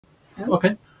Yeah.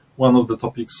 Okay. One of the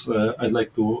topics I'd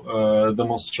like to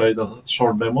demonstrate a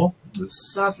short demo.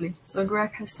 Lovely. So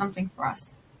Greg has something for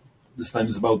us. This time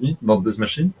is about me, not this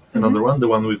machine. Another one, the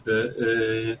one with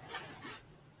the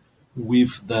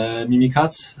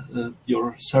Mimikatz,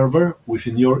 your server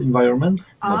within your environment,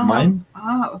 not mine.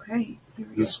 Okay.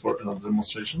 This is for another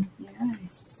demonstration.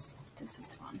 Yes, this is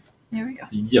the one. Here we go.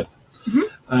 Yep.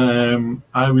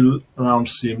 I will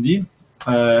launch CMD.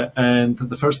 And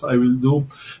the first I will do,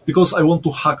 because I want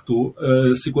to hack to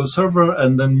SQL Server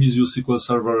and then misuse SQL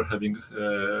Server having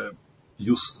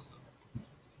use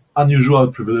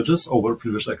unusual privileges over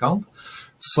privileged account.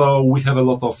 So we have a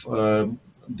lot of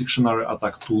dictionary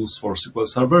attack tools for SQL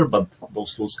Server, but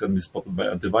those tools can be spotted by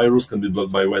antivirus, can be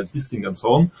blocked by whitelisting and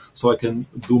so on. So I can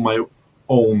do my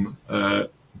own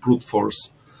brute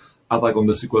force attack on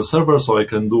the SQL Server. So I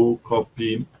can do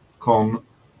copy con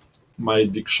my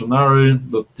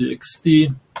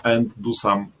dictionary.txt and do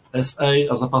some SA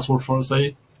as a password for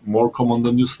SA, more common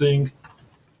than you think.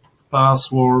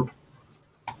 Password,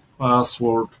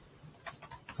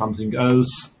 something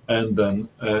else, and then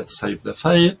save the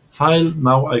file.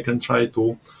 Now I can try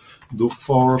to do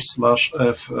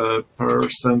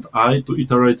 /f%i to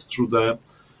iterate through the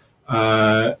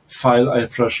file I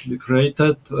freshly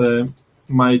created,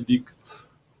 my dict.txt,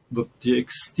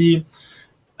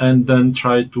 and then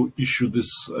try to issue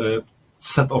this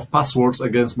set of passwords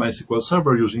against my SQL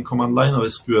Server using command line of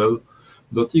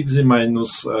SQL.exe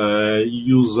minus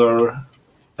user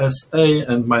SA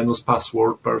and minus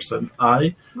password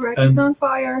 %i. Greg is on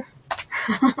fire.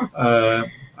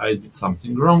 I did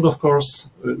something wrong, of course,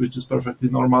 which is perfectly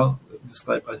normal. This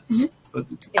type,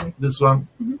 this one,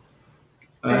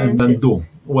 and then do.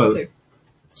 Well,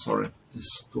 sorry,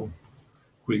 it's too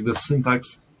quick. The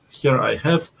syntax here I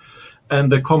have. And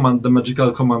the command, the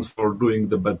magical command for doing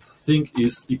the bad thing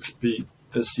is xp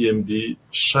cmd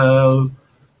shell.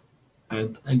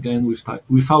 And again,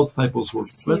 without typos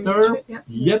works better. Yeah.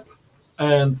 Yep.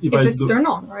 And if it's turned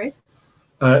on, right?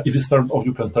 If it's turned off,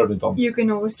 you can turn it on. You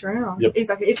can always turn it on. Yep.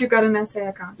 Exactly. If you got an SA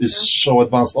account. It's show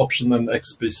advanced option and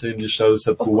xp cmd shell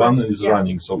set to 1 and is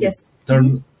running. So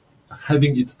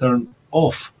having it turned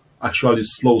off actually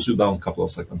slows you down a couple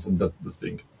of seconds, and that's the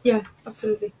thing. Yeah,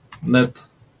 absolutely.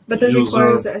 But that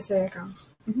requires the SA account.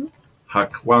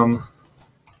 Hack 1,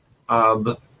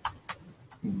 add,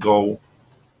 go,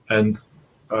 and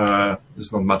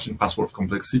it's not matching password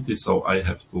complexity, so I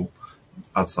have to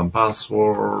add some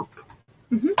password,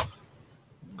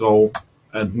 go,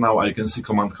 and now I can see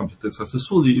command completed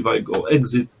successfully. If I go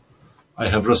exit, I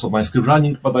have rest of my script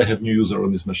running, but I have new user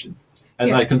on this machine.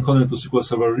 And I can connect to SQL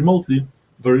Server remotely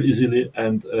very easily,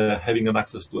 and having an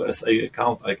access to SA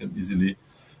account, I can easily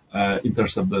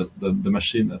intercept the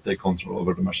machine and take control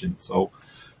over the machine. So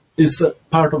it's a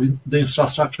part of the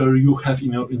infrastructure you have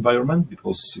in your environment,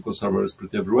 because SQL Server is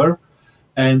pretty everywhere.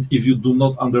 And if you do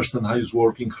not understand how it's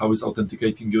working, how it's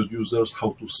authenticating your users,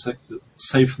 how to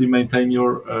safely maintain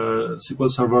your SQL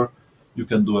Server, you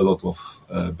can do a lot of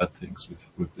bad things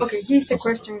with this. Okay, here's the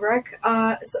question, Greg.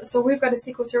 So we've got a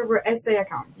SQL Server SA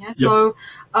account, yeah? Yep. So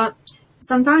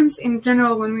sometimes in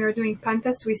general, when we are doing pen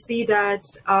tests, we see that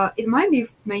it might be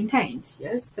maintained,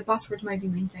 yes? The password might be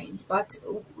maintained, but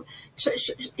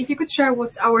if you could share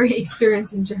what's our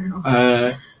experience in general.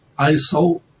 I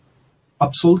saw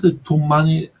absolutely too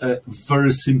many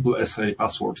very simple SA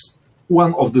passwords.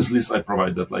 One of these lists I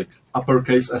provided, like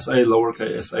uppercase SA,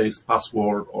 lowercase SA's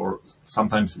password, or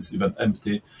sometimes it's even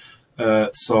empty.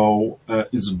 So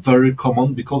it's very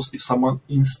common, because if someone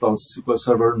installs SQL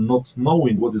Server not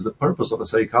knowing what is the purpose of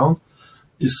SA account,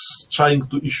 is trying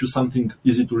to issue something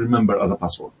easy to remember as a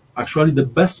password. Actually, the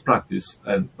best practice,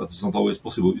 and that is not always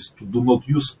possible, is to do not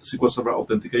use SQL Server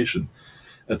authentication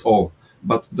at all.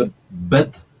 But the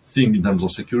bad thing in terms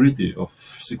of security of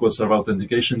SQL Server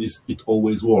authentication is it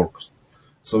always works.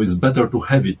 So it's better to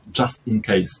have it just in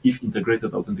case. If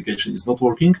integrated authentication is not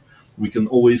working, we can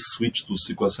always switch to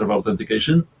SQL Server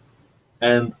authentication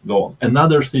and go on.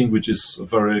 Another thing which is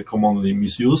very commonly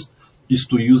misused is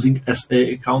to using SA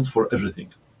account for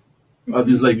everything. That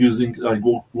is like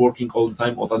working all the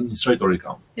time on administrator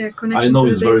account. Yeah, I know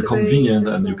it's very convenient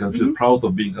and you can feel proud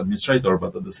of being administrator,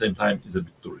 but at the same time, it's a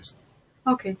bit too risky.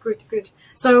 Okay, good.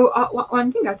 So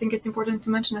one thing I think it's important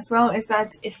to mention as well is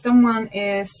that if someone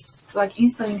is like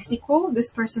installing SQL,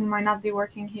 this person might not be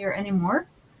working here anymore.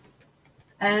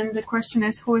 And the question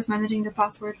is, who is managing the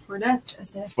password for that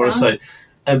account?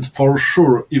 And for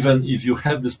sure, even if you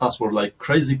have this password like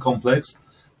crazy complex,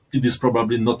 it is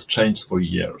probably not changed for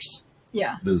years.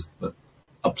 Yeah. This is the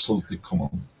absolutely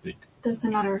common thing. That's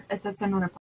another